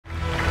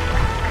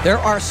There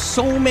are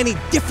so many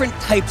different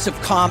types of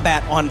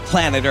combat on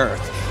planet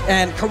Earth,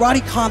 and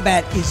karate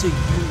combat is a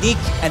unique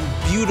and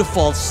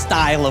beautiful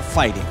style of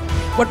fighting.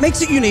 What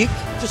makes it unique,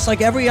 just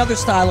like every other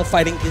style of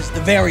fighting, is the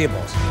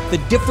variables, the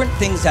different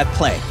things at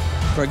play.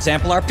 For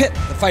example, our pit,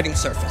 the fighting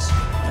surface,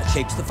 that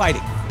shapes the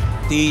fighting.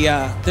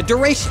 The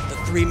duration, the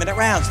 3-minute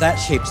rounds, that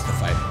shapes the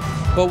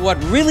fighting. But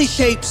what really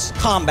shapes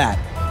combat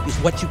is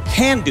what you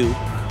can do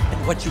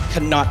and what you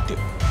cannot do.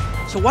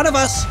 So one of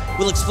us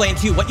will explain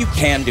to you what you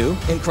can do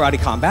in karate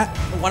combat,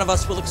 and one of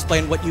us will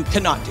explain what you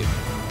cannot do.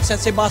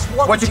 Sensei Bas,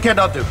 what you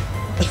cannot do.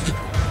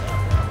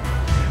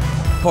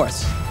 Of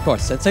course.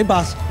 Sensei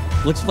Bas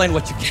will explain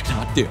what you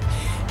cannot do.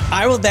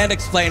 I will then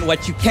explain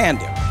what you can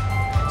do.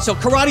 So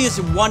karate is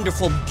a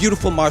wonderful,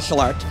 beautiful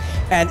martial art,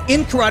 and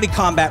in karate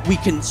combat, we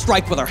can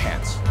strike with our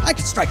hands. I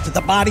can strike to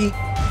the body,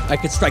 I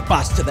can strike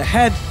Bas to the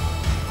head,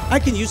 I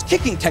can use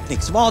kicking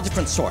techniques of all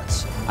different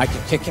sorts. I can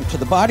kick him to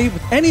the body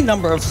with any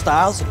number of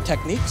styles and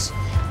techniques.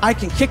 I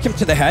can kick him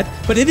to the head,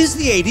 but it is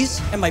the 80s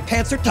and my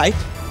pants are tight.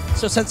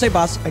 So Sensei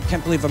Bas, I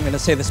can't believe I'm going to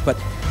say this, but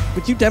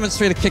would you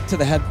demonstrate a kick to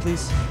the head,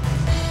 please?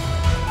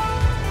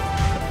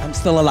 I'm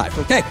still alive.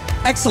 Okay,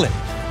 excellent.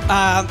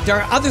 There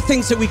are other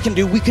things that we can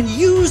do. We can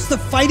use the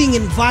fighting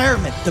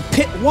environment, the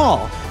pit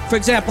wall. For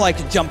example, I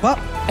could jump up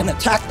and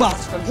attack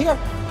Bas from here.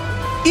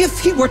 If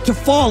he were to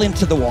fall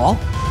into the wall,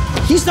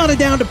 he's not a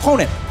downed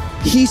opponent.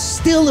 He's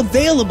still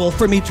available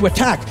for me to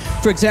attack.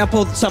 For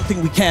example,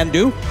 something we can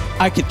do,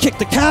 I could kick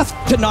the calf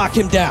to knock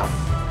him down.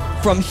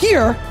 From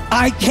here,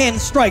 I can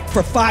strike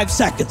for 5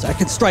 seconds. I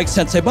can strike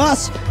Sensei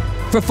Bas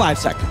for 5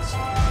 seconds.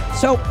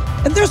 So,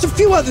 and there's a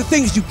few other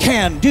things you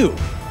can do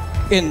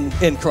in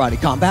karate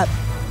combat,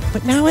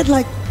 but now I'd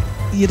like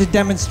you to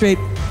demonstrate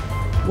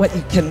what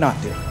you cannot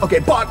do. Okay,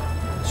 but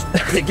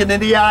kicking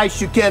in the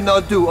eyes you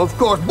cannot do, of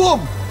course.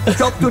 Boom!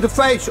 Chop to the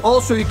face,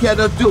 also you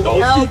cannot do.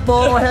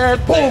 Elbow,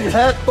 head, boom,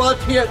 head, butt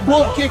here,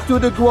 boom, kick to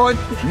the groin,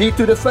 knee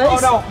to the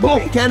face,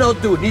 boom,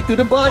 cannot do. Knee to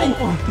the body,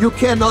 you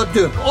cannot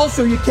do.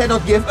 Also, you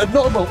cannot give a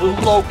normal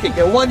low kick.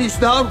 And when he's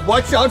down,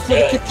 watch out for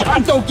the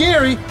kick. So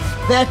Gary,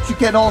 that you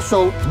can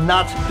also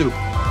not do.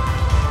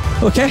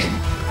 Okay.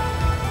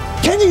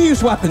 Can you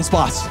use weapons,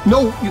 Bas?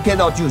 No, you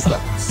cannot use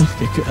weapons.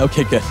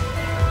 Okay, good.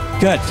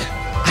 Good.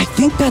 I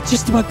think that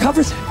just about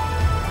covers it.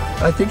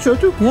 I think so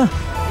too. Yeah.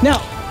 Now,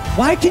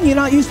 why can you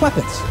not use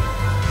weapons?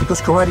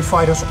 Because karate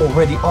fighters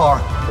already are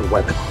a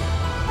weapon.